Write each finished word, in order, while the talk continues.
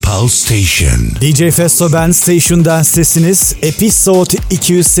House Station. DJFESTO ben STATIONDANCE'tesiniz. Episode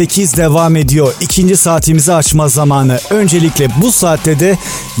 208 devam ediyor. İkinci saatimizi açma zamanı. Öncelikle bu saatte de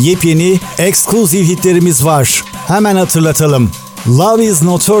yepyeni eksklusif hitlerimiz var. Hemen hatırlatalım. Love is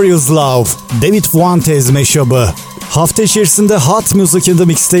Notorious Love, David Fuentes meşabı. Hafta içerisinde Hot Music in the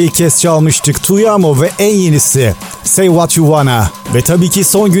Mix'te ilk kez çalmıştık. Tuyamo ve en yenisi Say What You Wanna. Ve tabii ki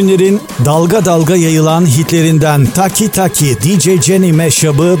son günlerin dalga dalga yayılan hitlerinden Taki Taki, DJ Jenny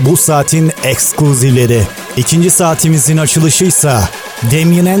meşabı bu saatin ekskluzivleri. İkinci saatimizin açılışıysa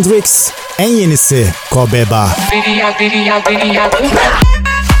Damien Hendrix, en yenisi Kobeba.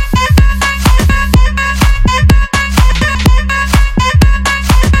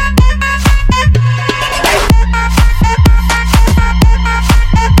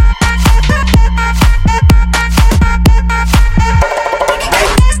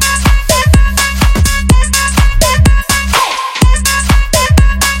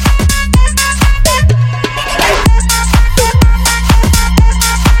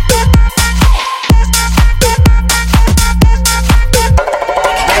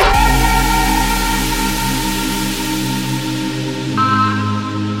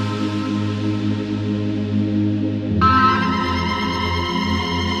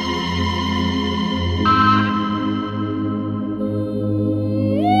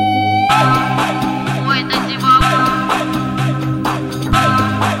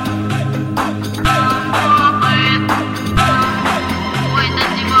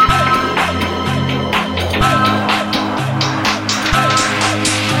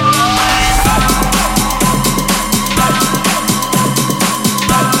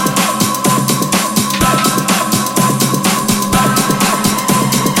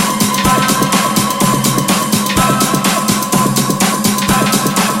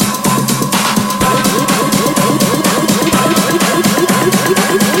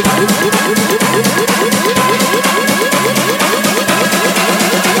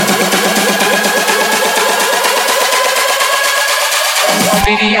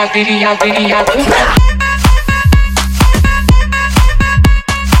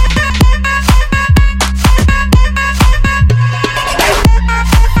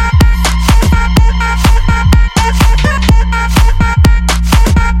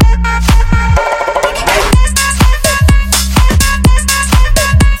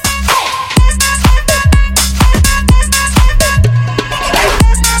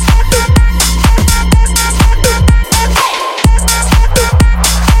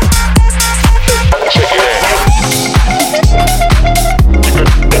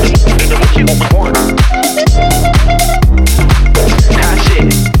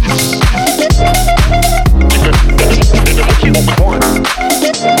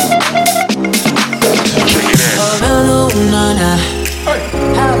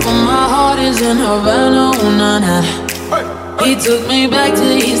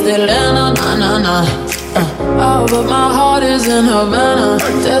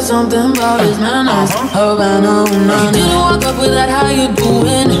 Something about his manners, Havana. He didn't walk up with that, how you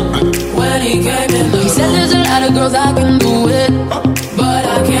doing? When he came in, he said there's a lot of girls I can do it, but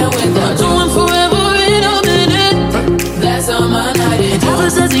I can't wait. I'm doing forever in a minute. That's all my night. It ever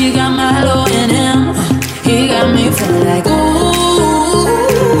says he got Milo in him. He got me feeling like ooh.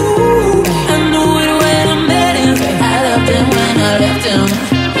 I knew it when I met him. I left him when I left him.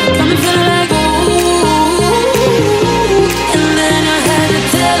 Got me feeling like ooh.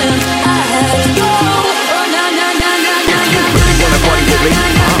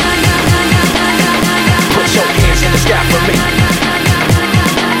 For me.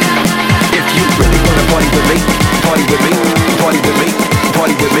 If you really wanna party with me, party with me, party with me,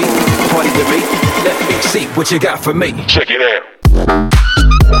 party with me, party with me, let me see what you got for me. Check it out.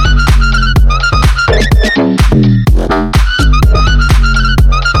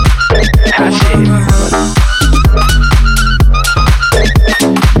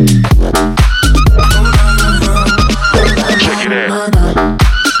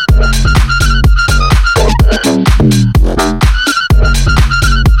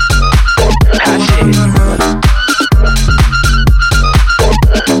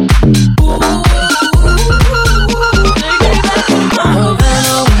 Ooh.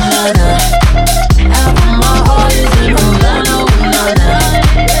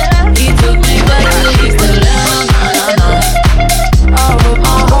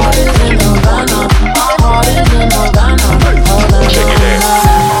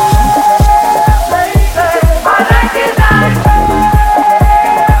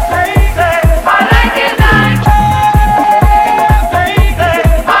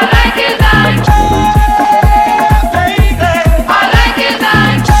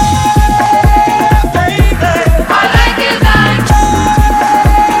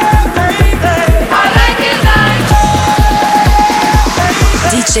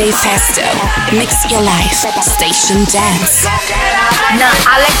 Mix your life. Station Dance. Now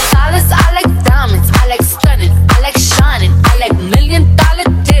I like dollars, I like diamonds, I like stunning, I like shining, I like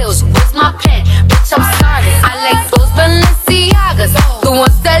 $1,000,000 deals. Where's my pen? Bitch, I'm signing. I like those Balenciagas, the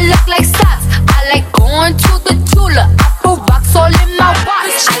ones that look like socks. I like going to the Tula, I put rocks all in my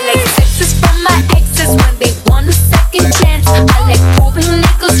watch. I like texts from my exes when they want a second chance. I like proving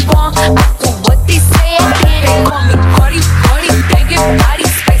niggas wrong, I do what they say again. They call me Cardi, Cardi, banging body,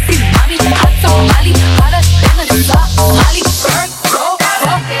 spicy mommy, hot tamale, hotter than a Somali. Bird, go,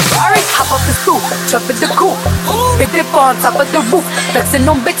 Ferrari, hop off the stoop, jump in the coupe, big dip on top of the roof, flexing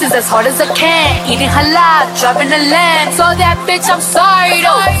on bitches as hard as I can, eating halal, driving a lamb. So that bitch, I'm sorry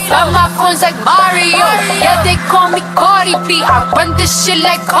though, got my phones like Mario. Yeah, they call me Cardi B, I run this shit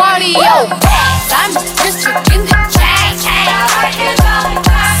like cardio. I'm district in the chain,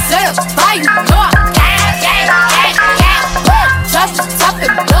 set up by you, know I'm gang. Drop the top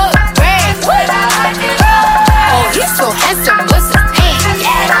and blow the brand. Oh, he's so handsome, what's his name?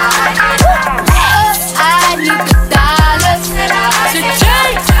 I need the dollars to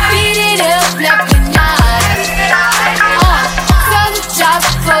change, beat it up like pinata. Tell the job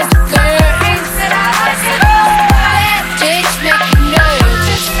to close the curtains. That bitch make me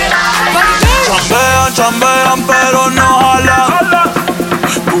nervous. Chambean pero no jalan.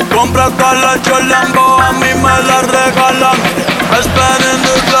 Tú compras calas, yo Lambo, a mí me la regalan. I spend in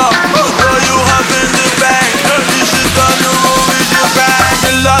the club, what you have in the bank. This is the new movie, you bang.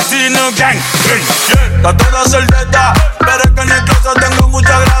 El latino gang, está toda cerveza, pero es que en el closet tengo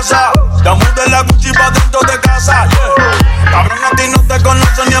mucha grasa. Ya mudé la Gucci pa' dentro de casa, Cabrón, a ti no te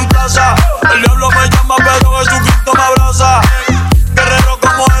conocen ni en plaza. El diablo me llama, pero Jesucristo me abraza. Guerrero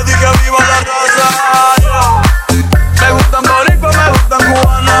como Eddie, que viva la raza, Me gustan boricua, me gustan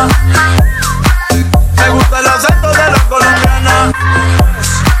cubana. Me gusta el acento de la colombiana.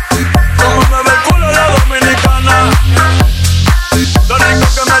 Como mueve el culo la dominicana. Lo rico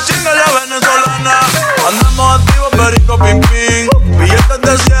que me chinga la venezolana. Andamos activos, perico, pim, pim. Billetes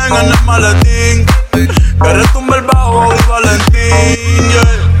de 100 en el maletín. Que retumbe el bajo y Valentín,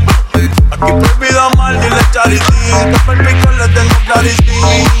 Aquí prohibido mal, dile charitín. Que el pico le tengo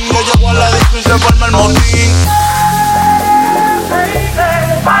claritín. Yo llego a la disco y se forma el motín.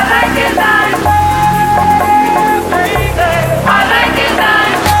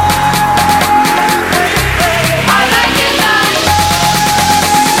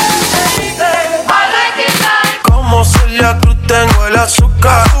 Como Celia Cruz tengo el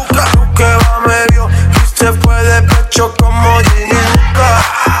azúcar. Tú que va medio y se fue de pecho como Ginny Luca.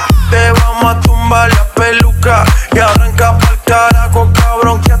 Te vamos a tumbar la peluca y arranca pa'l carajo,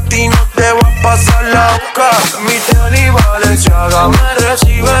 cabrón, que a ti no te va a pasar la boca. Mi tenis Valenciaga me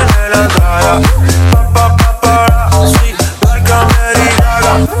reciben en la entrada. Sí, marca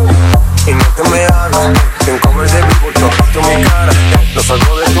Meridaga. Y no te me hagas, que en cover de vivo topaste mi cara. Lo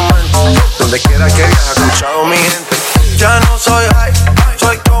salgo de tu mente, donde quiera que viajes, escuchado mi gente. Ya no soy high,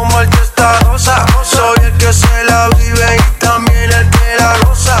 soy como el que está rosa. Soy el que se la vive y también el que la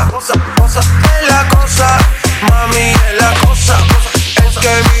goza. Es la cosa, mami, es la cosa. El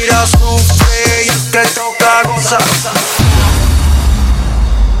que mira sufre y el que toca goza.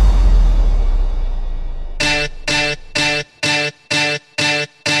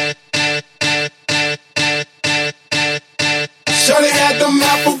 Shawty had them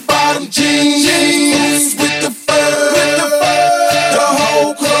apple bottom jeans with the fur. The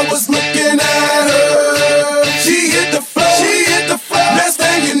whole club was looking at her. She hit the floor. Next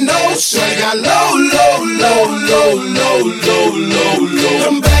thing you know, shawty got low.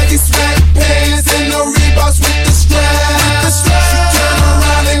 Them baggy sweat pants and the Reeboks with the straps. She turned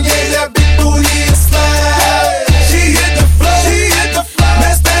around and gave that big booty a slap. She hit the floor.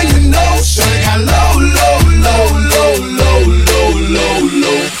 Next thing you know, shawty got low.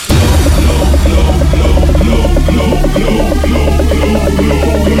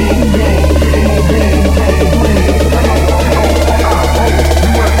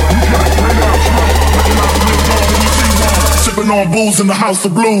 Sipping on booze in the house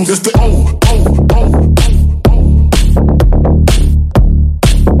of blues. It's the O.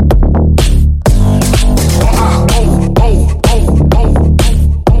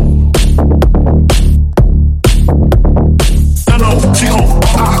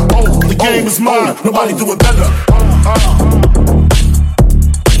 The game is mine, nobody do it better.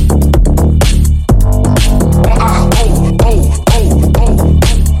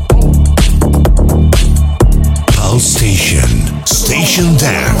 Station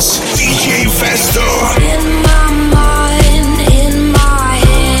Dance, DJFESTO. In my mind, in my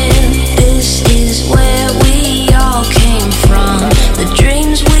head, this is where we all came from. The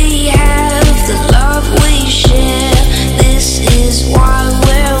dreams we have,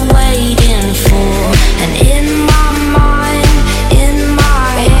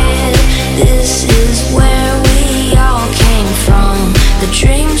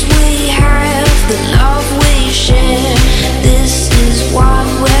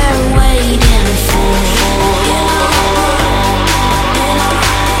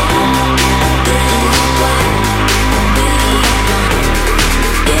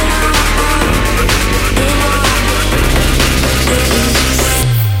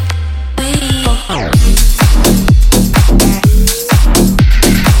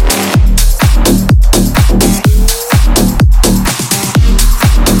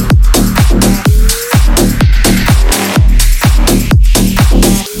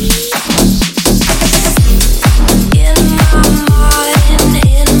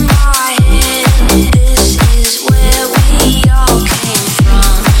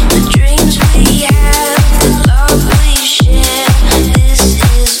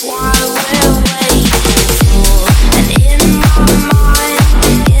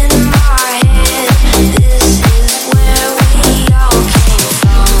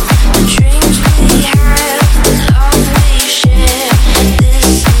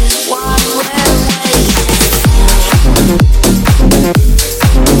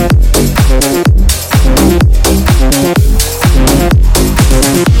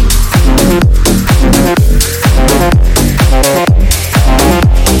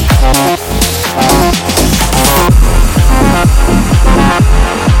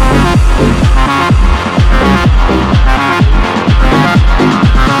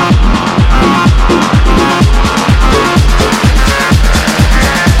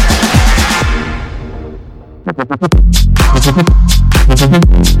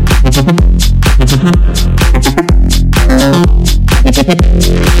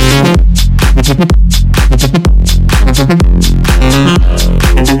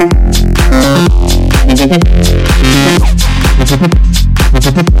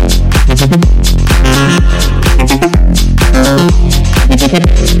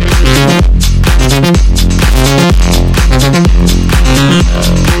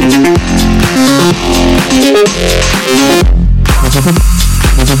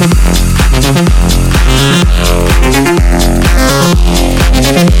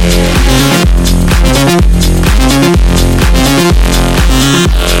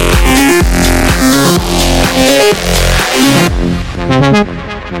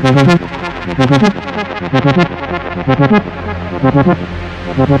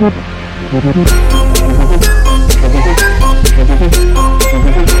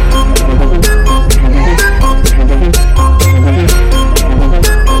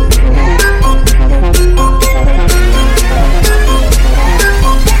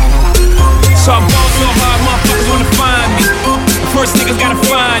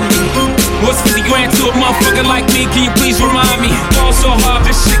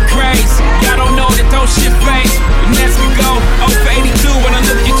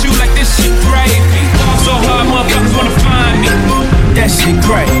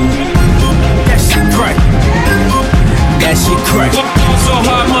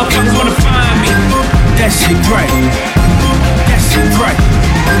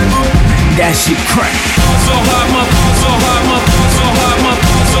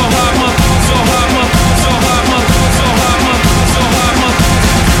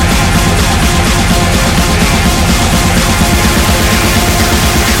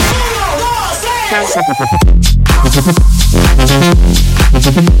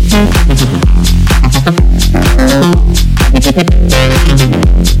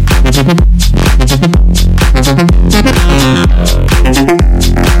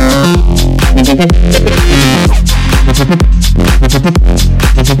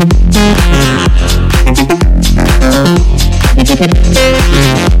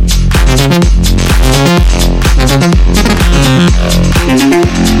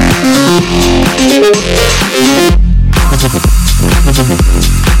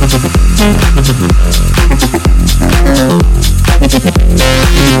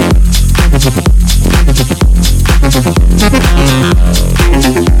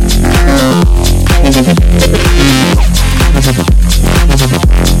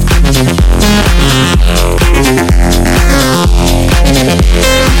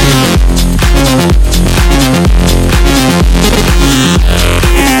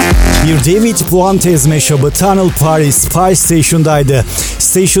 David Fuentes meşabı Tunnel Paris Part Station'daydı.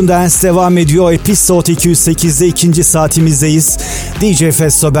 Station Dance devam ediyor. Episode 208'de ikinci saatimizdeyiz.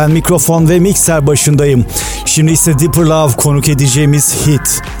 DJFESTO, ben mikrofon ve mikser başındayım. Şimdi ise Deeper Love konuk edeceğimiz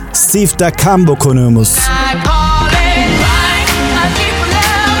hit. Steve DaCambo konuğumuz.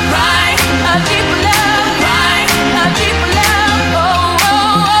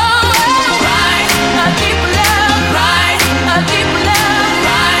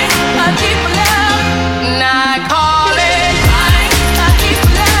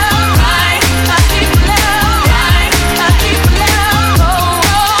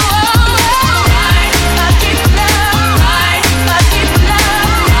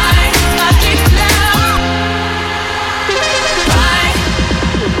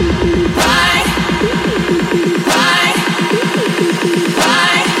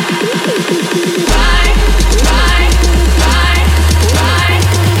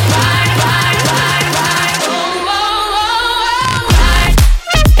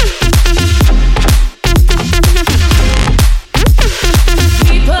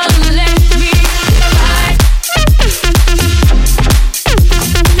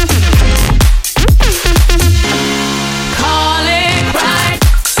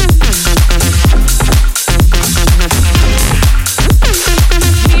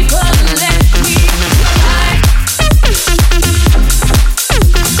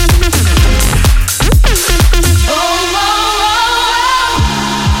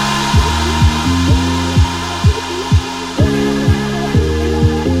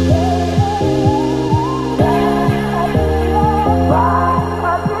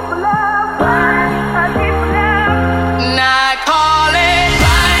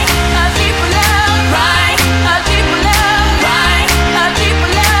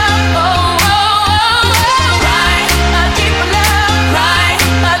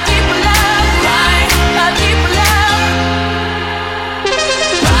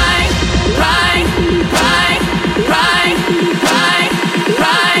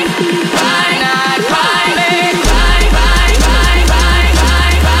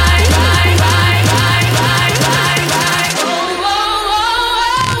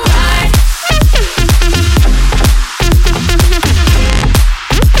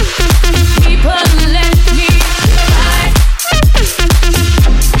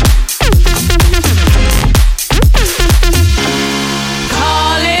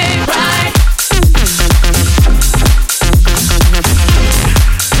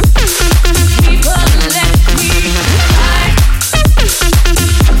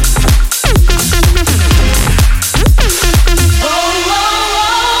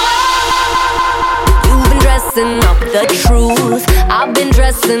 messing up the truth. I've been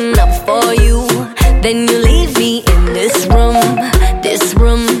dressing up for you. Then you leave me in this room, this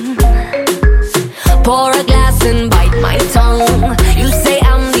room. Pour a glass and bite my tongue. You say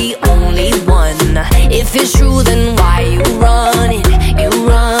I'm the only one. If it's true, then why you run it? You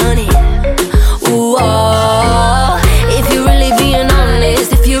run it. Ooh, oh. If you're really being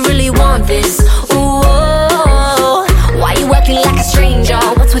honest, if you really want this, ooh, oh. Why you acting like a stranger?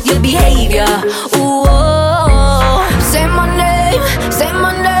 What's with your behavior? Ooh, oh. Say my name, say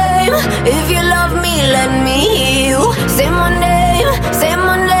my name. If you love me, let me hear you. Say my name, say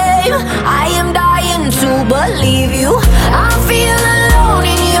my name. I am dying to believe you. I feel alone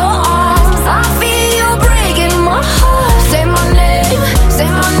in your arms. I feel you breaking my heart. Say my name, say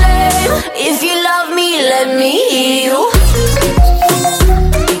my name. If you love me, let me hear you.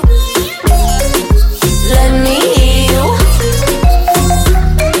 Let me hear you.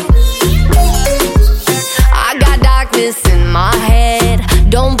 I got darkness in my head.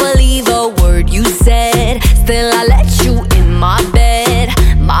 Don't believe a word you said. Still I let you in my bed,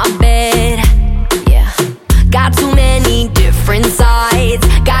 my bed. Yeah. Got too many different sides.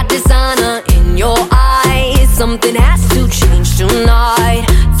 Got dishonor in your eyes. Something has to change tonight,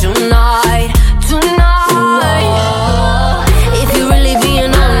 tonight, tonight. Ooh, if you're really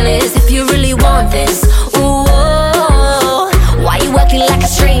being honest, if you really want this, ooh, why you acting like a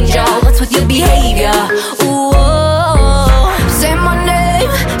stranger? What's with your behavior? Ooh, say my name,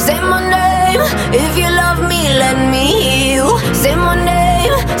 say my name. If you love me, let me hear you. Say my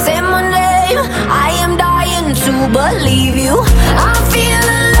name, say my name. I am dying to believe you. I feel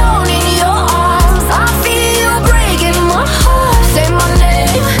alone in your arms. I feel you breaking my heart. Say my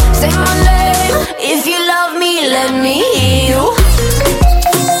name, say my name. If you love me, let me hear you.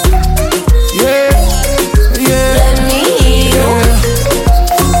 Yeah, yeah. Let me hear you.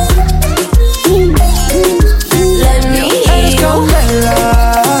 Let me hear you.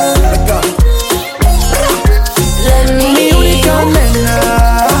 Let me hear you.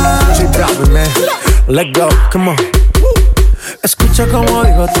 Let go, come on. Escucha como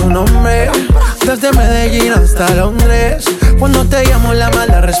digo tu nombre. Desde Medellín hasta Londres. Cuando te llamo la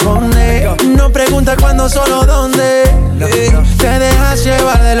mala responde. No pregunta cuándo, solo dónde. Te dejas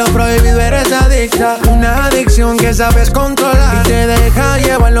llevar de lo prohibido, eres adicta. Una adicción que sabes controlar. Y te deja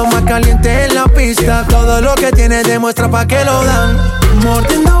llevar lo más caliente en la pista. Todo lo que tienes demuestra pa' que lo dan.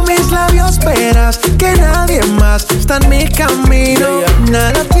 Mordiendo mis labios verás que nadie más está en mi camino.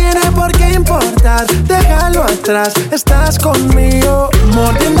 Nada tiene por qué importar, déjalo atrás, estás conmigo.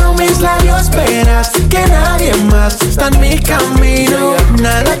 Mordiendo mis labios verás que nadie más está en mi camino.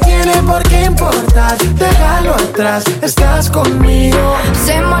 Nada tiene por qué importar, déjalo atrás, estás conmigo.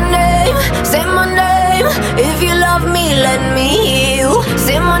 Say my name, say my name. If you love me, let me hear you.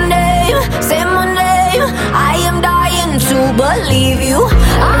 Say my name, say my name. I am dying to believe you.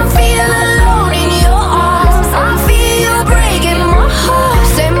 I feel alone in your arms. I feel you breaking my heart.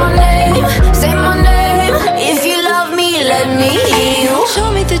 Say my name, say my name. If you love me, let me hear you.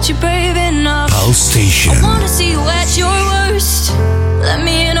 Show me that you're brave enough. House Station. I wanna see you at your worst. Let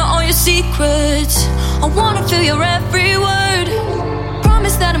me in on all your secrets. I wanna feel your every word.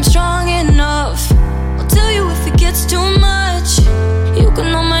 Promise that I'm strong enough. I'll tell you if it gets too much. You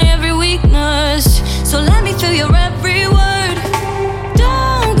can know my every weakness. So let me feel your every word.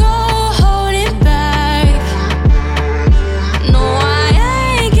 Don't go holding back. No, I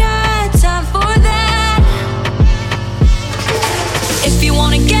ain't got time for that. If you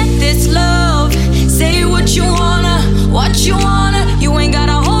wanna get this love, say what you wanna, what you wanna. You ain't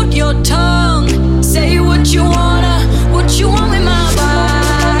gotta hold your tongue. Say what you wanna, what you want with my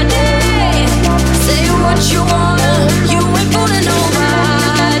body. Say what you wanna, you ain't fooling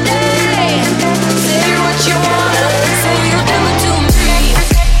nobody. Say what you wanna, say you'll do it to me.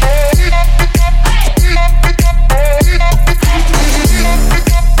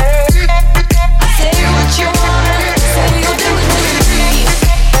 Say what you wanna, say you'll do it to me.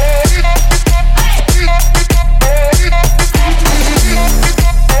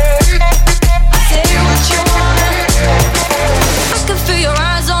 Say what you wanna. I can feel your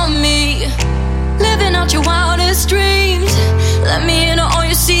eyes on me, living out your wildest dreams. Let me in on all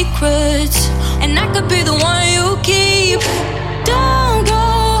your secrets, and I could be the one you keep. Don't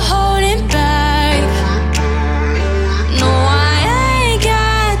go holding back. No, I ain't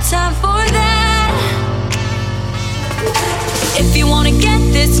got time for that. If you wanna get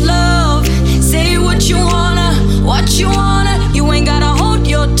this love, say what you wanna, what you wanna. You ain't gotta hold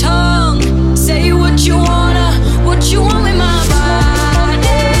your tongue. Say what you wanna, what you want with my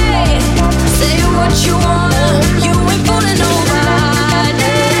body. Say what you wanna, you ain't fooling nobody.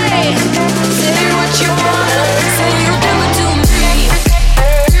 Say what you wanna.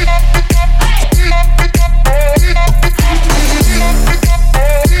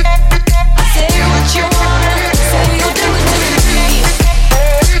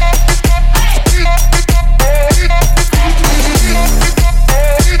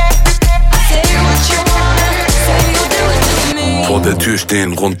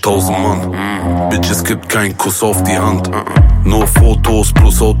 stehen rund 1000 Mann. Bitch, es gibt keinen Kuss auf die Hand. Nur Fotos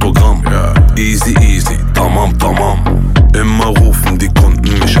plus Autogramm. Easy, easy, tamam, tamam. Immer rufen die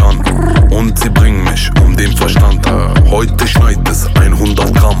Kunden mich an und sie bringen mich um den Verstand. Heute schneit es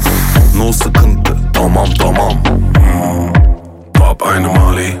 100 Gramm. No Sekunde, tamam, tamam. Pop eine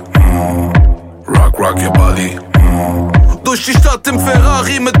Mali. Rock, rock your body. Durch die Stadt im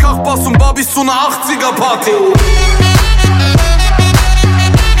Ferrari mit Kachbass und Barbies zu einer 80er-Party.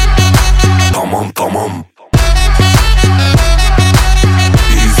 Tamam, tamam.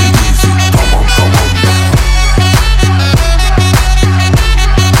 Easy, easy, tamam, tamam.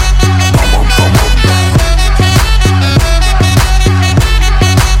 Tamam, tamam.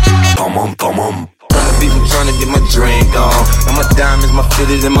 Tamam, tamam. I'm tryna get my drink on. And my diamonds, my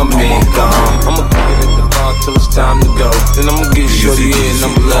fitted, and my mink on. I'ma kick it at the bar till it's time to go. Then I'ma get shorty in and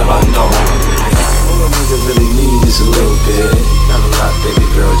I'ma let her know. All a nigga really need is a little bit. Not a lot, baby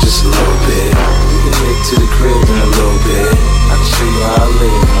girl, just a little bit. We can head to the crib in a little bit. I can show you how I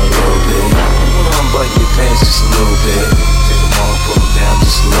live in a little bit. I wanna unbutton your pants just a little bit. Take them off, pull them down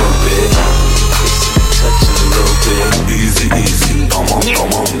just a little bit. Kissing and touching a little bit. Easy, easy, come on,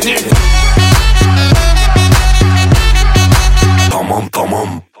 come on. Tamam, tamam.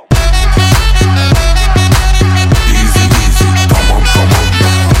 Easy, easy, tamam, tamam.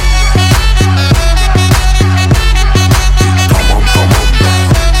 Tamam, tamam.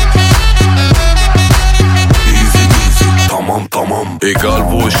 Easy, easy, tamam, tamam. Egal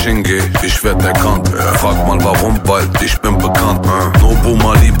wo ich hingehe, ich werd erkannt. Frag mal warum, weil ich bin bekannt. Nobu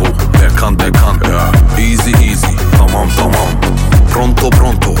Malibu, wer kann, der kann. Easy, easy, tamam, tamam. Pronto,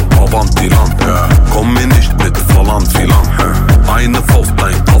 pronto, avanti Land. Komm mir nicht mit falan filan. Eine Faust,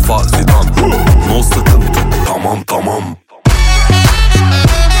 ein Koffer, sie dann. No Sekunde, tamam, tamam.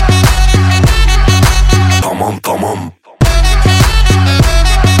 Tamam, tamam.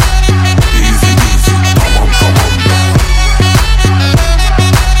 Easy, easy, tamam, tamam.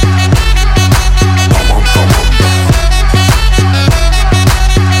 Tamam, tamam.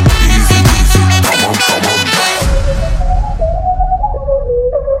 Easy, easy, tamam, tamam.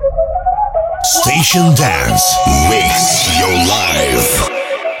 Station Dance Mix Your Life.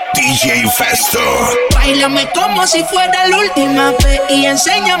 DJFESTO. Báilame como si fuera la última vez y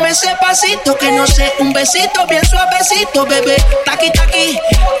enséñame ese pasito que no sé, un besito bien suavecito, bebé. Taqui, taqui,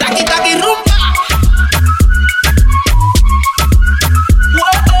 taqui, taqui, rumba.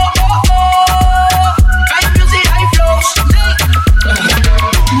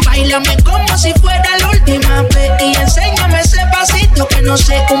 Báilame como si fuera la última vez y enséñame ese pasito que no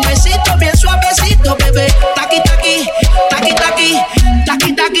sé, un besito bien suavecito, bebé. Taqui, taqui, taqui, taqui,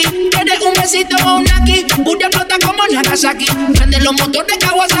 taqui, taqui. ¿Quieres un besito o un aquí? Bulla flota como Nagasaki. Prende los motores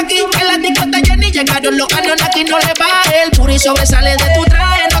Kawasaki. En la discota ya ni llegaron los Anunnaki. No le baje, el puri sobresale de tu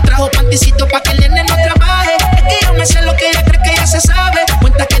traje. No trajo panticito pa' que el nene no trabaje. Es que yo me sé lo que ella cree que ya se sabe.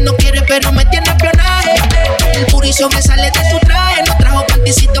 Cuenta que no quiere pero me tiene espionaje. El puri sobresale de tu traje. No trajo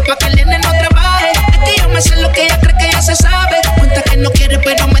panticito pa' que el nene no trabaje. Es que yo me sé lo que ella cree que ya se sabe. Cuenta que no quiere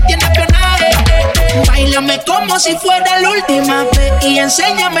pero me tiene espionaje. Báilame como si fuera la última vez y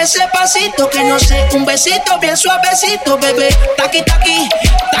enséñame ese pasito que no sé, un besito bien suavecito, bebé. Taqui, taqui,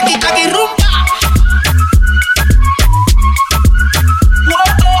 taqui, taqui, rumba.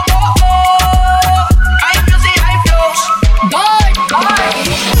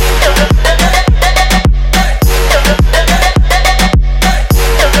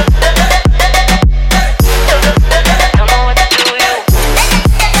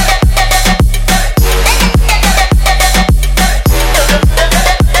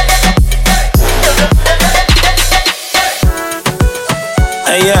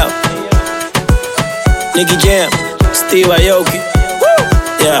 Nicky Jam, Steve Aoki.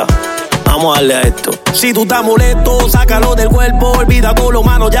 Yeah, vamos a darle a esto. Si tú estás molesto, sácalo del cuerpo. Olvida todo lo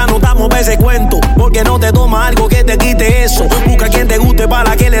malo, ya no estamos pa' ese cuento. Porque no te toma algo que te quite eso. Busca quien te guste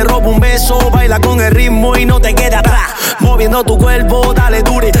para que le robe un beso. Baila con el ritmo y no te quede atrás. Moviendo tu cuerpo, dale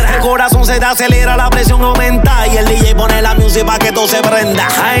dure. El corazón se te acelera, la presión aumenta. Y el DJ pone la música para que todo se prenda.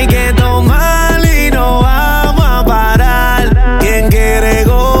 Hay que tomar y no vamos a parar. Quien quiere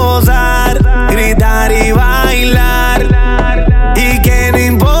gozar, gritar y bailar. Y que no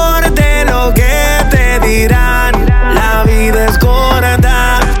importe lo que te dirán. La vida es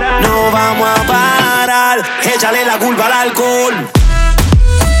corta, no vamos a parar. Échale la culpa al alcohol.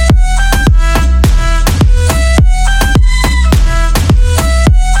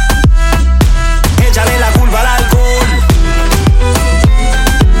 Échale la culpa al alcohol.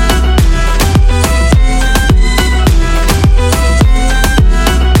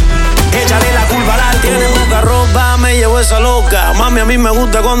 Échale la culpa al alcohol. Tiene poca ropa, me llevo esa loca. Mami, a mí me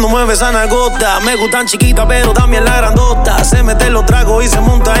gusta cuando mueve esa nalgota. Me gustan chiquitas, pero también la grandota. Se mete en los tragos y se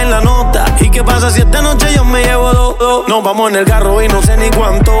monta en la nota. ¿Y qué pasa si esta noche yo me llevo dos? Nos vamos en el carro y no sé ni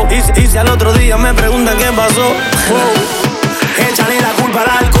cuánto. Y si al otro día me preguntan qué pasó, échale la culpa al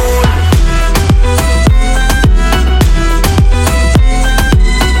alcohol.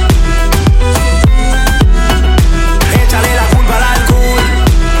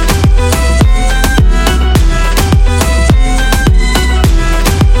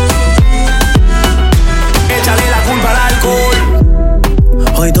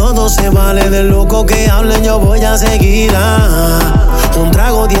 Hoy todo se vale, del loco que hablen yo voy a seguir. Un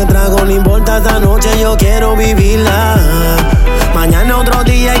trago, 10 tragos, no importa, esta noche yo quiero vivirla. Mañana otro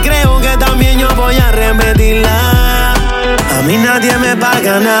día y creo que también yo voy a repetirla. A mí nadie me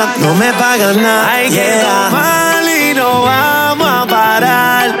paga nada, no me paga nada. Hay que tomar y no vamos a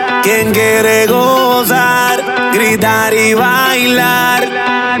parar. Quien quiere gozar, gritar y bailar.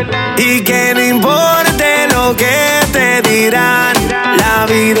 Y que no importe lo que te dirán. La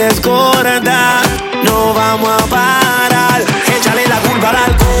vida es corta, no vamos a parar. Échale la culpa al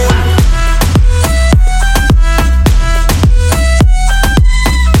alcohol.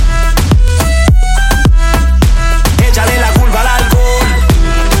 Échale la culpa al alcohol.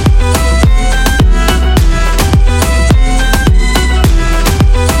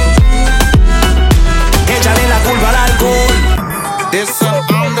 Échale la culpa al alcohol. Dit is een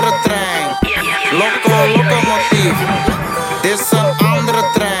andere trein. Locomotief. Dit is een andere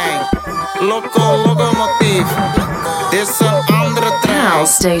trein. Locomotief. Dit is een andere trein. Now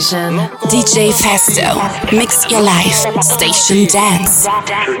station. DJFESTO. Mix your life. Station dance.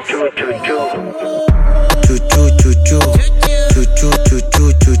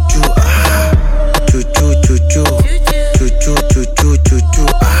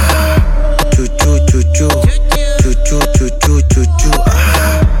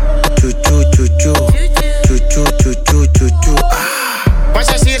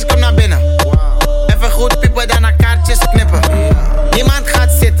 Passagiers, kom naar binnen. Even goed piepen, daarna kaartjes knippen. Niemand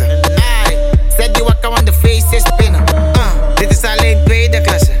gaat zitten. Ay, zet die wakker, want de feest is binnen. Dit is alleen tweede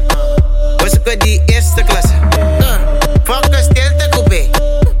klasse. We zoeken die eerste klasse. Fuck een stilte coupé.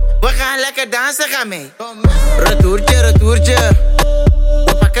 We gaan lekker dansen, ga mee. Retourtje, retourtje.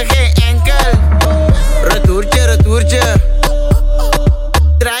 We pakken geen enkel. Retourtje, retourtje.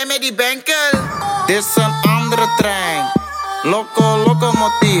 Draai met die benkel. Dit is een andere trein.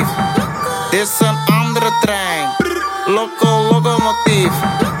 Locomotief. Dit is een andere trein. Locomotief.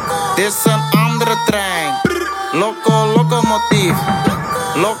 Dit is een andere trein. Locomotief.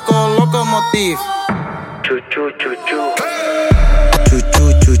 Locomotief. Choo choo choo choo. Choo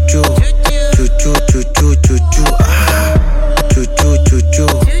choo choo choo. Choo choo choo choo choo choo. Choo choo choo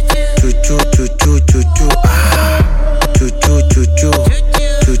choo. Choo choo choo choo choo choo. Choo choo choo choo.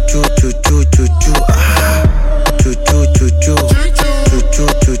 Choo choo choo choo choo choo.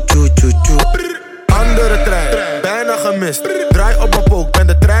 Andere trein, bijna gemist. Draai op mijn pook, ben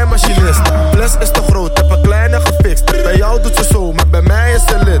de treinmachinist. Plus is te groot, heb een kleine gefixt. Bij jou doet ze zo, maar bij mij is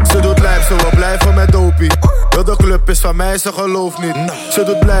ze lid. Ze doet lijf, zo we blijven met dopie. Heel de club is van mij, ze gelooft niet. Ze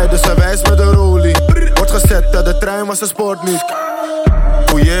doet blij, dus ze wijst met de rolie. Wordt gezet, dat de trein was een sport niet.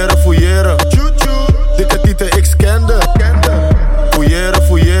 Fouilleren, fouilleren. Dikke tieten, ik scande. Fouilleren,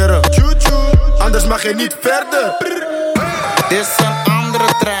 fouilleren. Anders mag je niet verder. Dit is een andere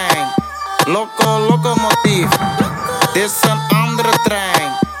trein. Locomotief. Dit is een andere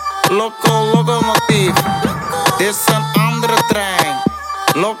trein. Locomotief. Dit is een andere trein.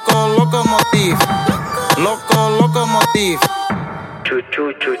 Locomotief. Locomotief. Choo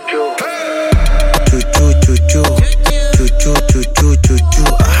choo choo choo. Choo choo choo choo. Choo choo choo choo choo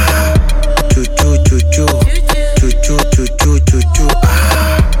choo. Choo choo choo choo. Choo choo choo choo choo choo.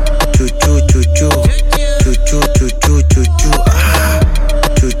 Choo choo choo choo. Choo choo choo choo choo choo.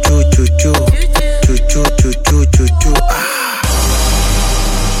 Choo choo choo choo. Choo choo choo choo choo choo.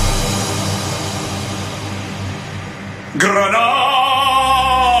 Granada,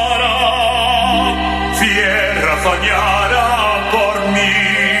 fiera soñada por mí.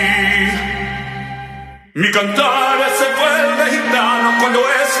 Mi cantar se vuelve gitano cuando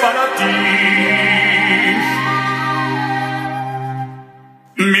es para ti.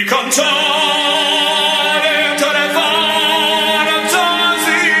 Mi cantar te eleva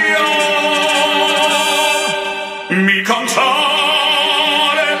fantasía. Mi cantar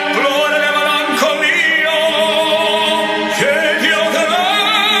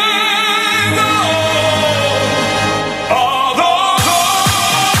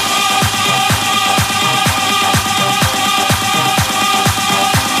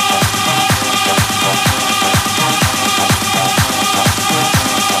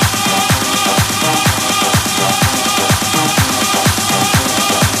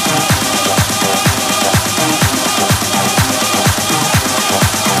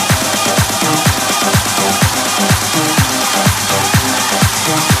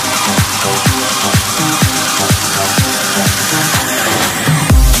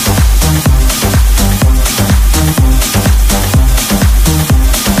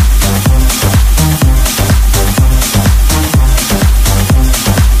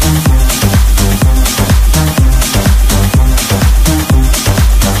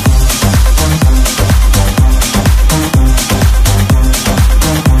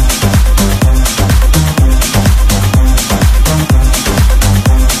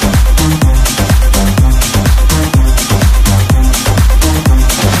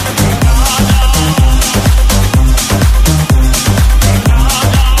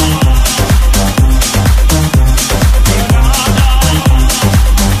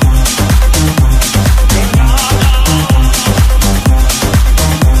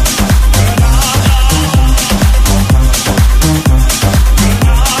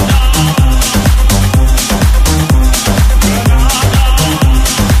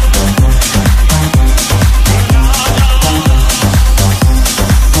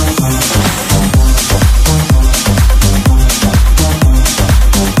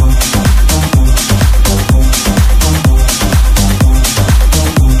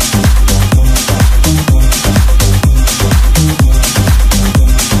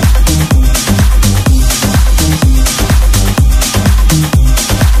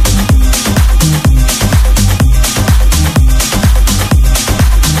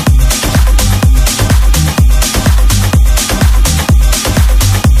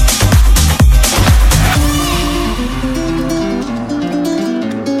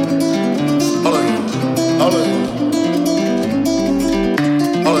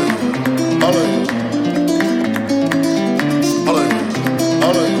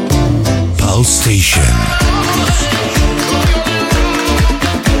Station.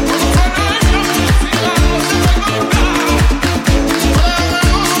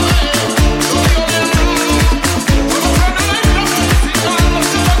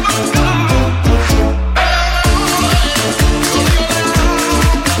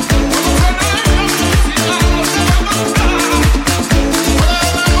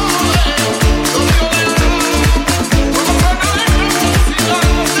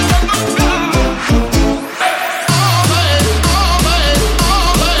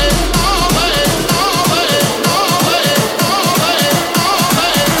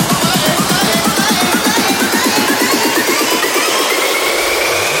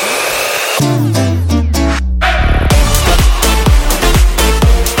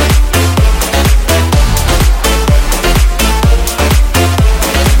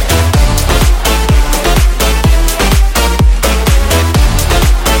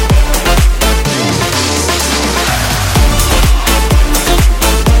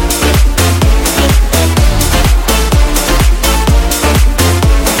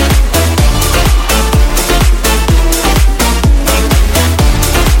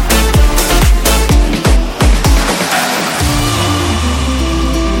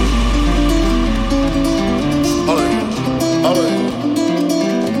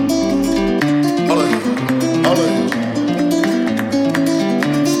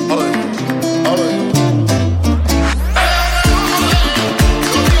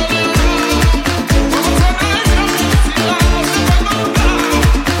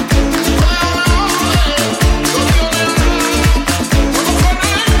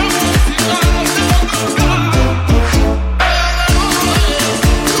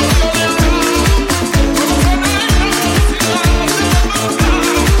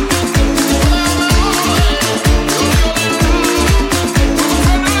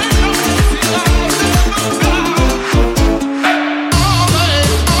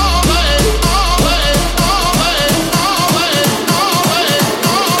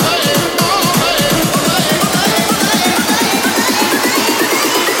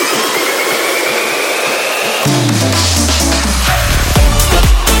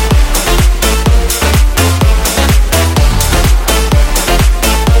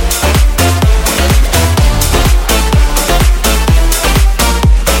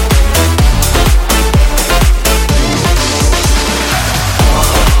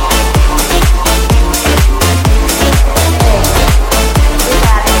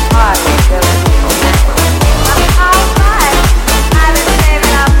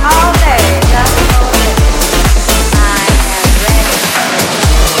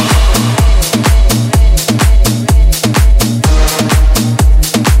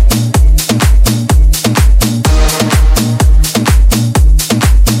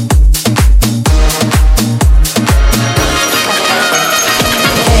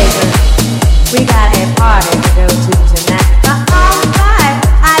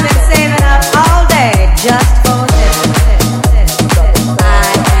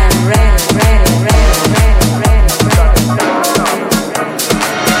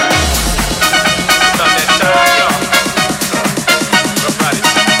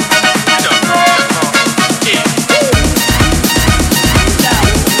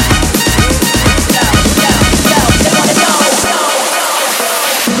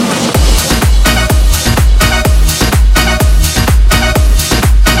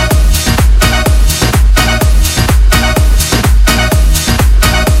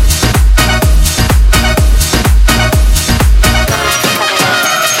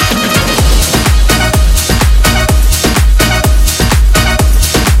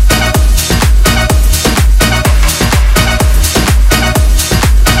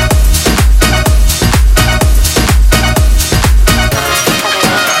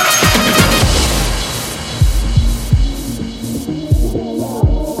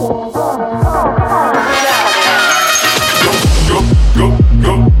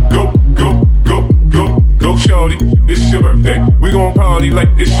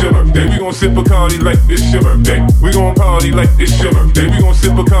 sip Bacardi like it's your birthday. We gon' party like it's your birthday. We gon'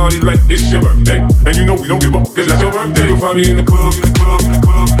 sip Bacardi like it's your birthday. And you know we don't give up, cause that's your birthday. You'll find me in the club, in the club, in the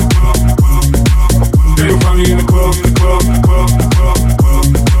club, in the club, in the club. Yeah, you'll find me in the club, in the club, in the club, in the club, in the club,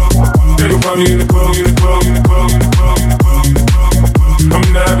 in the club. Yeah, you'll find me in the club, in the club, in the club, in the club, in the club, in the club. I'm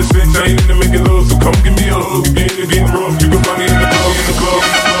not having sex, I ain't into making love, so come give me a hug. If you're getting rough, you can find me in the club, in the club,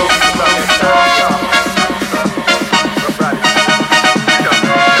 in the club, in the club, in the club.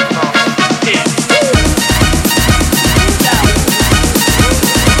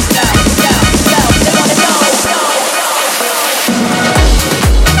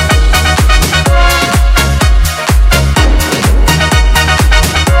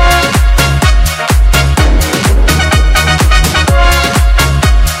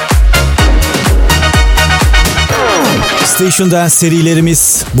 Station Dance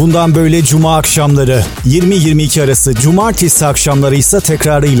serilerimiz bundan böyle cuma akşamları 20-22 arası, cumartesi akşamları ise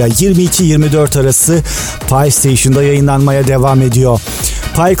tekrarıyla 22-24 arası Pi Station'da yayınlanmaya devam ediyor.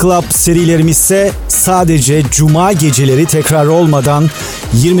 Pi Club serilerimiz ise sadece cuma geceleri tekrar olmadan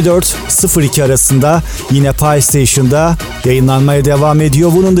 24-02 arasında yine Pi Station'da yayınlanmaya devam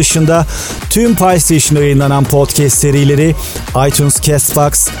ediyor. Bunun dışında tüm Pi Station'da yayınlanan podcast serileri iTunes,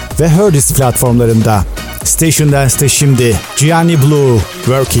 Castbox ve Herdis platformlarında. Station Dance'te şimdi Gianni Blue,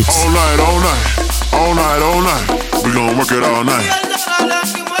 Work It. All night, all night, all night, all night. We gon' work it all night.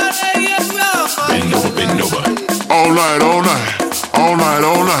 Bend over, bend over. All night, all night, all night,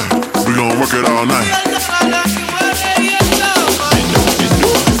 all night. We gon' work it all night.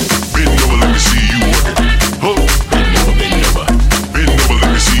 Bend over, let me see you work it. Huh? Bend over, bend over. Bend over,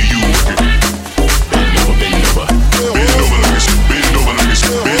 let me see you work it. Bend over, bend over. Bend over, let me see. Bend over, let me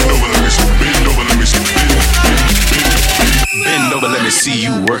see. Bend over, let me see. Bend over, let me see. Bend over, let me see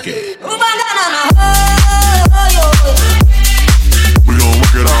you work it. We gon'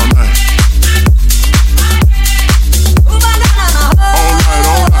 work it all night. All night,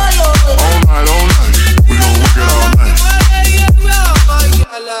 all night, all night, all night. We gon' work it all night.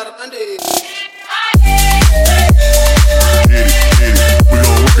 Hit it, hit it. We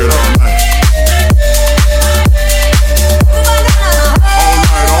gon' work it all night. All night, all night, all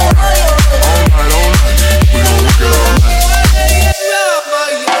night, all night. We gon' work it all night.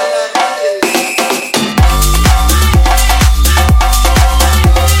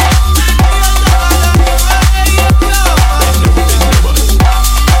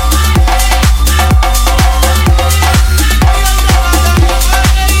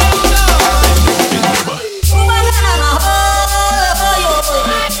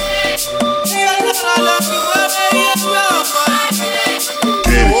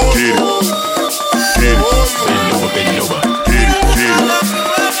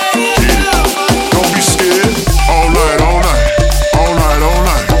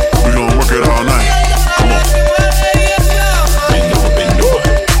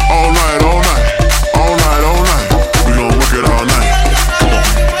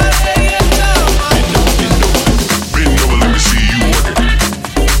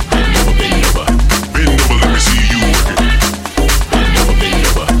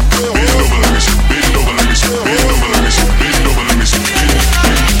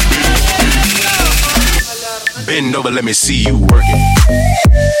 Bend over, let me see you work it.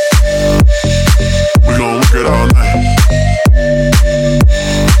 We gon' work it all night.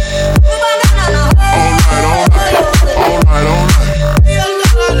 All night, all night, all night, all night.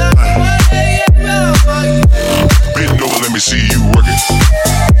 Bend over, let me see you work it.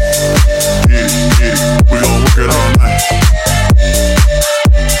 Get it, get it. We gon' work it all night.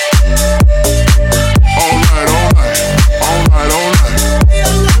 All night, all night, all night, all night.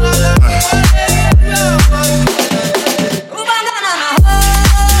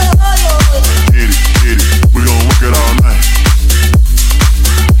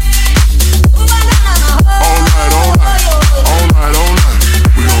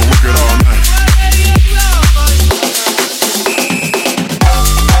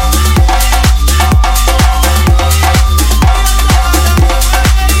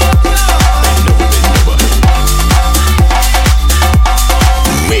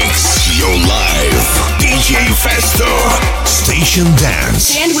 Station Dance.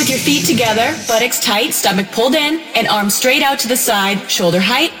 Stand with your feet together, buttocks tight, stomach pulled in, and arms straight out to the side, shoulder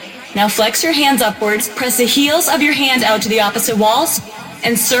height. Now flex your hands upwards, press the heels of your hand out to the opposite walls,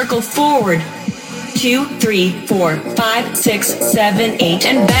 and circle forward. 2, 3, 4, 5, 6, 7, 8,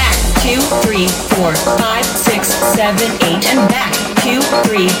 and back. 2, 3, 4, 5, 6, 7, 8, and back. 2,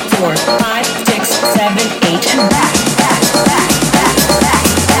 3, 4, 5, 6, 7, 8, and back. Back, back, back, back,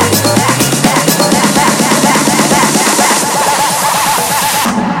 back, back, back.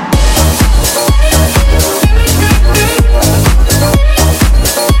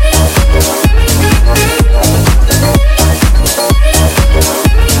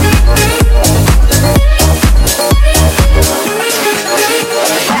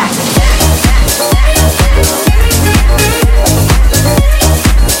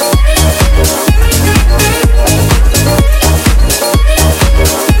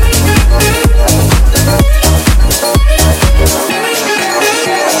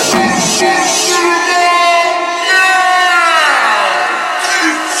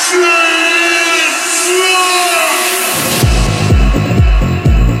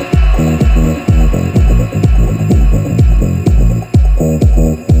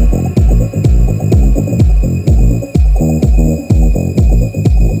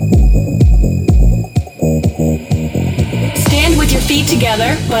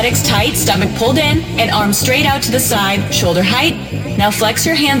 together, buttocks tight, stomach pulled in, and arms straight out to the side, shoulder height. Now flex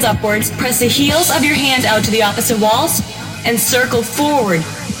your hands upwards, press the heels of your hand out to the opposite walls, and circle forward.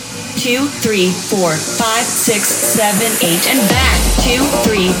 2, 3, 4, 5, 6, 7, 8, and back. 2,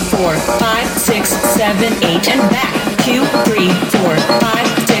 3, 4, 5, 6, 7, 8, and back. 2, 3, 4, 5,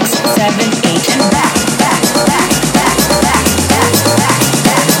 6, 7, 8, and back. Back, back, back, back, back, back, back, back,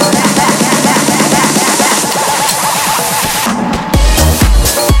 back, back, back, back.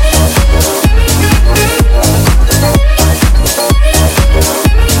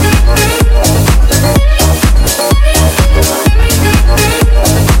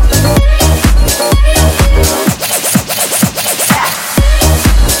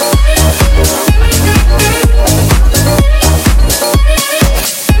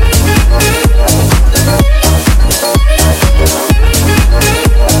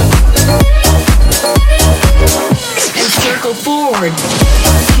 Forward.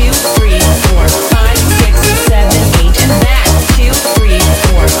 2, 3, 4, 5, 6, 7, 8, and back. 2, 3,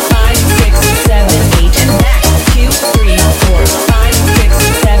 4, 5, 6, 7, 8, and back. 2, 3, 4, 5, 6,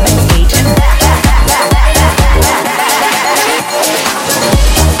 7, 8, and back.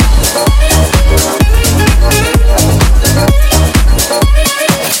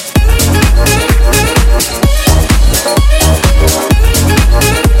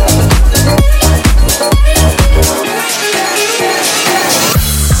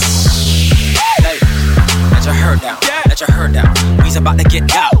 About to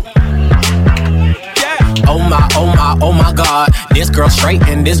get out. Oh my God. This girl straight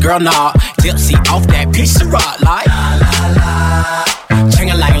and this girl nah. Tipsy off that piece of rock like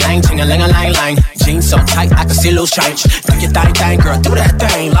ching-a-lang-lang, ching-a-lang-a-lang-lang. Jeans so tight I can see loose change. Do your thing, girl, do that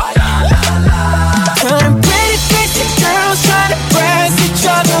thing like turning pretty crazy girls trying to press each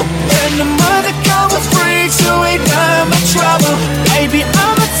other. And the mother girl was freaks who ain't done my trouble. Baby,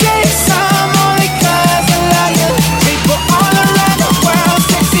 I'ma take some only cause I love you. People all around the world,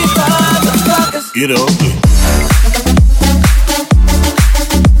 sexy motherfuckers. Get up.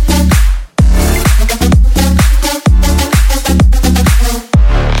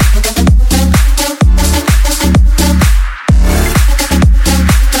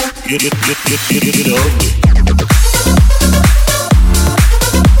 Get up. Get up.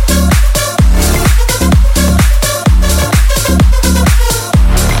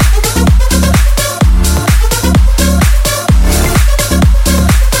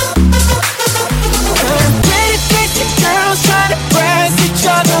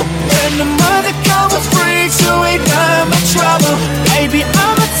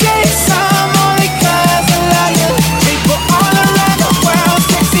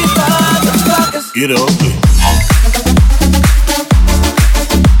 Get up.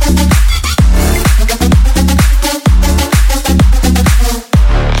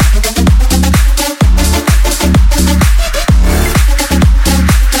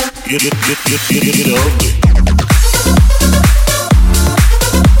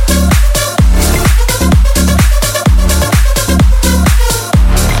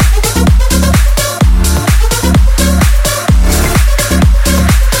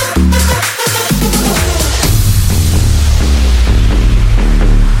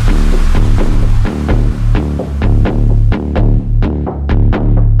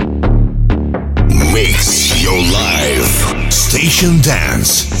 Station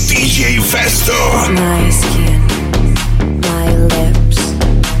Dance, DJFESTO. My skin, my lips,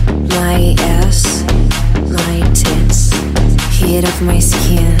 my ass, my tits, heat of my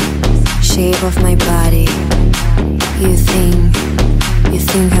skin, shape of my body. You think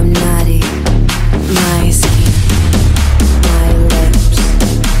I'm naughty. My skin, my lips,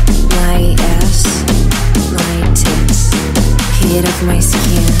 my ass, my tits, heat of my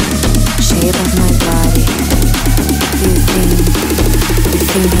skin, shape of my body. You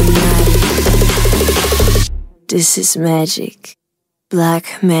think I'm naughty. This is magic,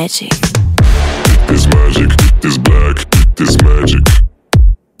 black magic. This magic, this black, this magic.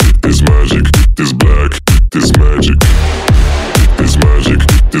 This magic, this black, this magic. This magic,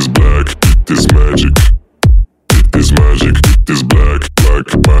 this black, this magic. This magic, this black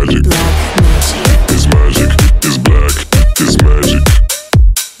magic. This magic, this black, this magic.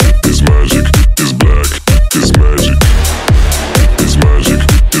 This magic, this black, this magic. This magic,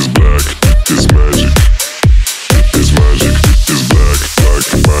 this black, this magic. This magic, this black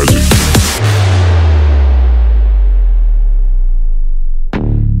magic.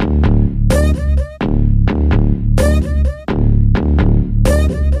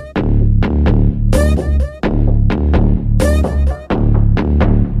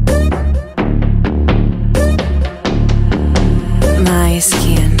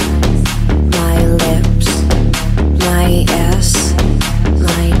 skin, my lips, my ass,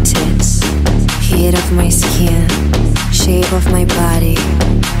 my tits, heat of my skin, shape of my body.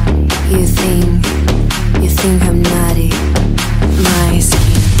 You think I'm naughty. My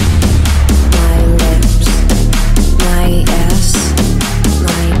skin, my lips, my ass,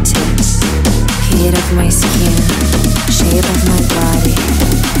 my tits, heat of my skin, shape of my body.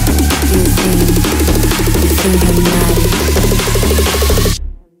 You think I'm naughty.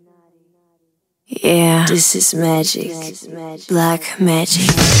 Yeah, this is magic, black magic.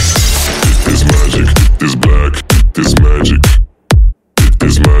 This magic, this black, this magic.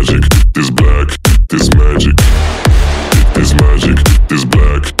 This magic, this black, this magic. This magic, this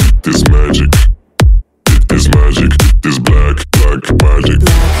black, this magic. This magic, this black, black magic.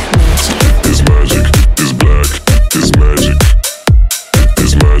 This magic, this black, this magic.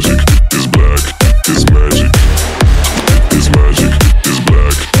 This magic, this black, this magic. This magic, this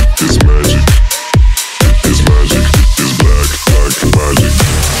black, this magic. This magic, this black, black magic.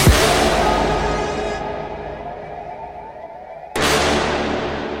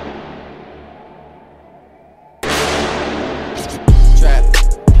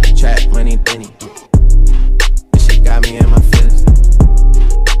 Trap money, Benny. This shit got me in my feelings.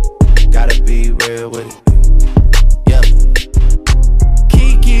 Gotta be real with it. Yeah.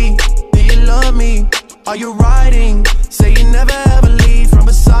 Kiki, do you love me? Are you riding? Say you never ever leave from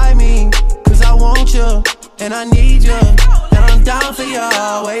beside me. Cause I want you, and I need you. And I'm down for you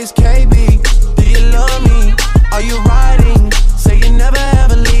always, KB. Do you love me? Are you riding? Say you never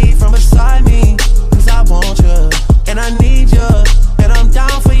ever leave from beside me. Cause I want you, and I need you. And I'm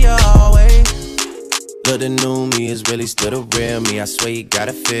down for you always. Look, the new me is really still the real me. I swear you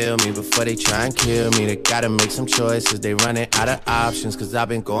gotta feel me before they try and kill me. They gotta make some choices, they running out of options. Cause I've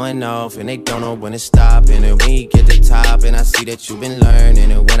been going off and they don't know when to stop. And when you get to the top and I see that you've been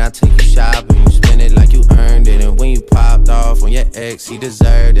learning. And when I take you shopping, you spend it like you earned it. And when you popped off on your ex, he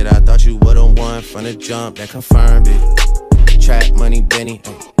deserved it. I thought you would've won from the jump, that confirmed it. Trap money, Benny,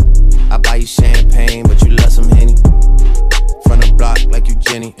 I buy you champagne, but you love some Henny. From the block like you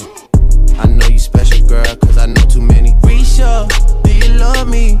Jenny. I know you special, girl, cause I know too many. Risha, do you love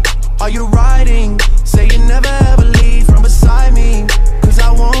me? Are you riding? Say you never ever leave from beside me. Cause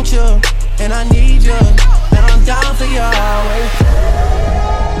I want you, and I need you. And I'm down for you always.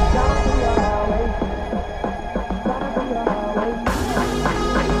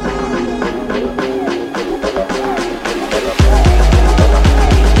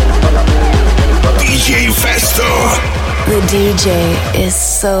 DJFESTO. The DJ is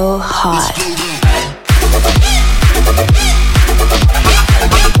so hot.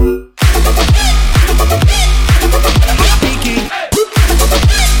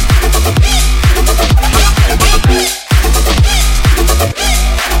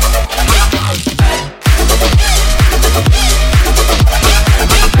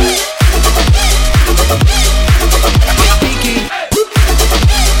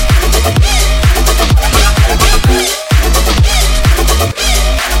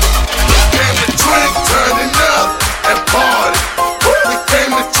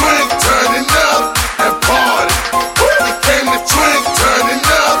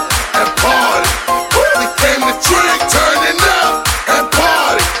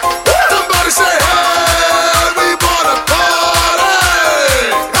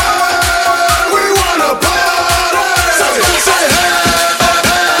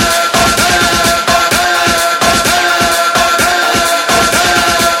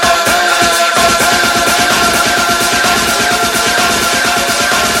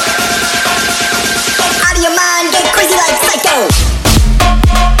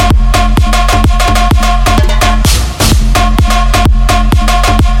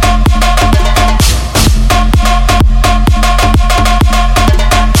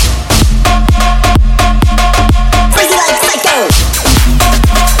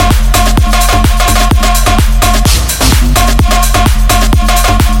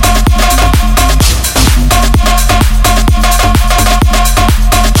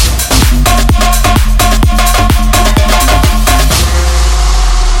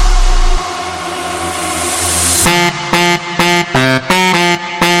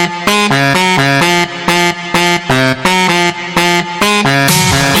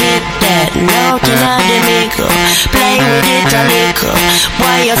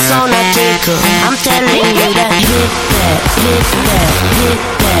 Why you're so not tickle? I'm telling you that hit that, hit that, hit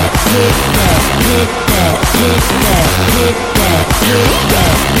that.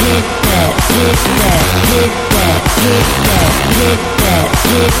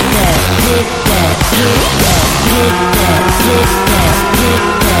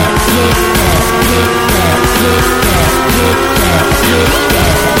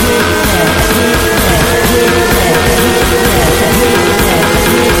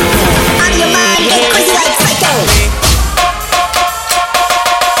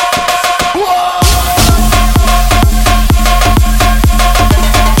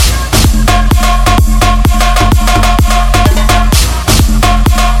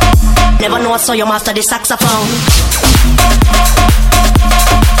 Never know, so you master the saxophone.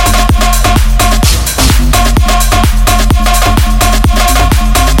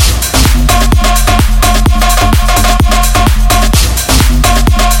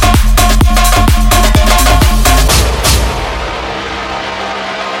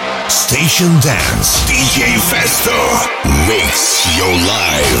 Station Dance, DJFESTO, mix your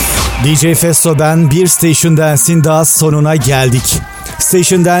life. DJFESTO ben bir Station Dance'in daha sonuna geldik.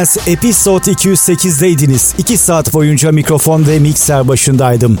 Station Dance Episode 208'deydiniz. 2 saat boyunca mikrofon ve mikser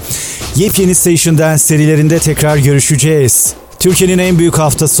başındaydım. Yepyeni Station Dance serilerinde tekrar görüşeceğiz. Türkiye'nin en büyük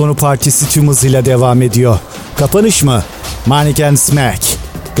hafta sonu partisi tüm hızıyla devam ediyor. Kapanış mı? Manic and Smack.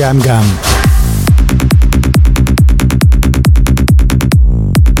 Gam Gam.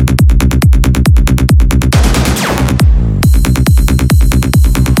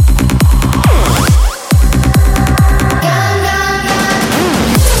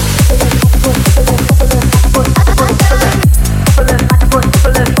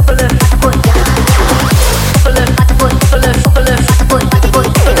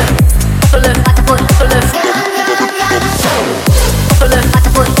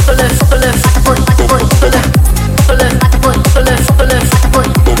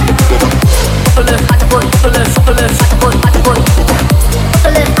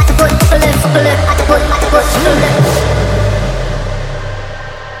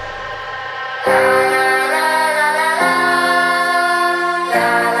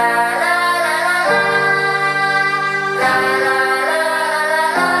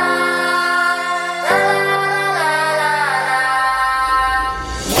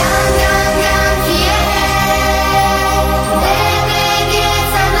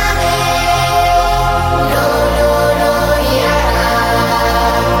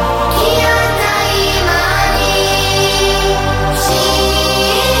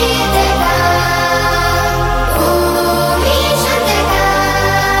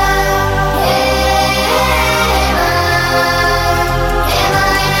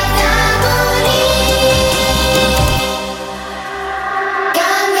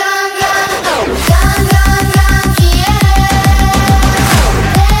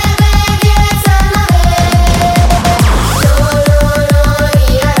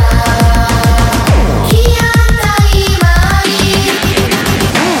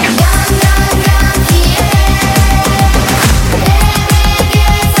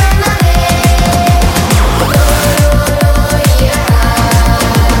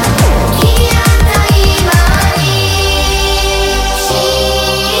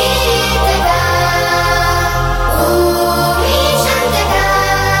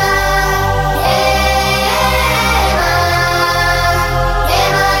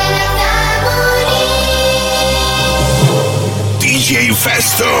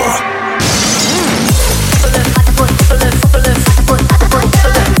 DJFESTO.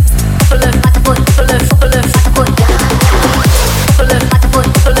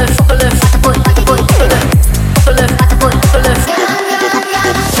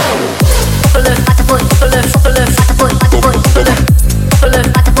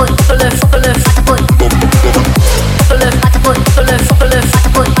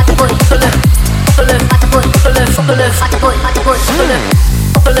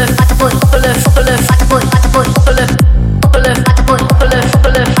 Fat boy.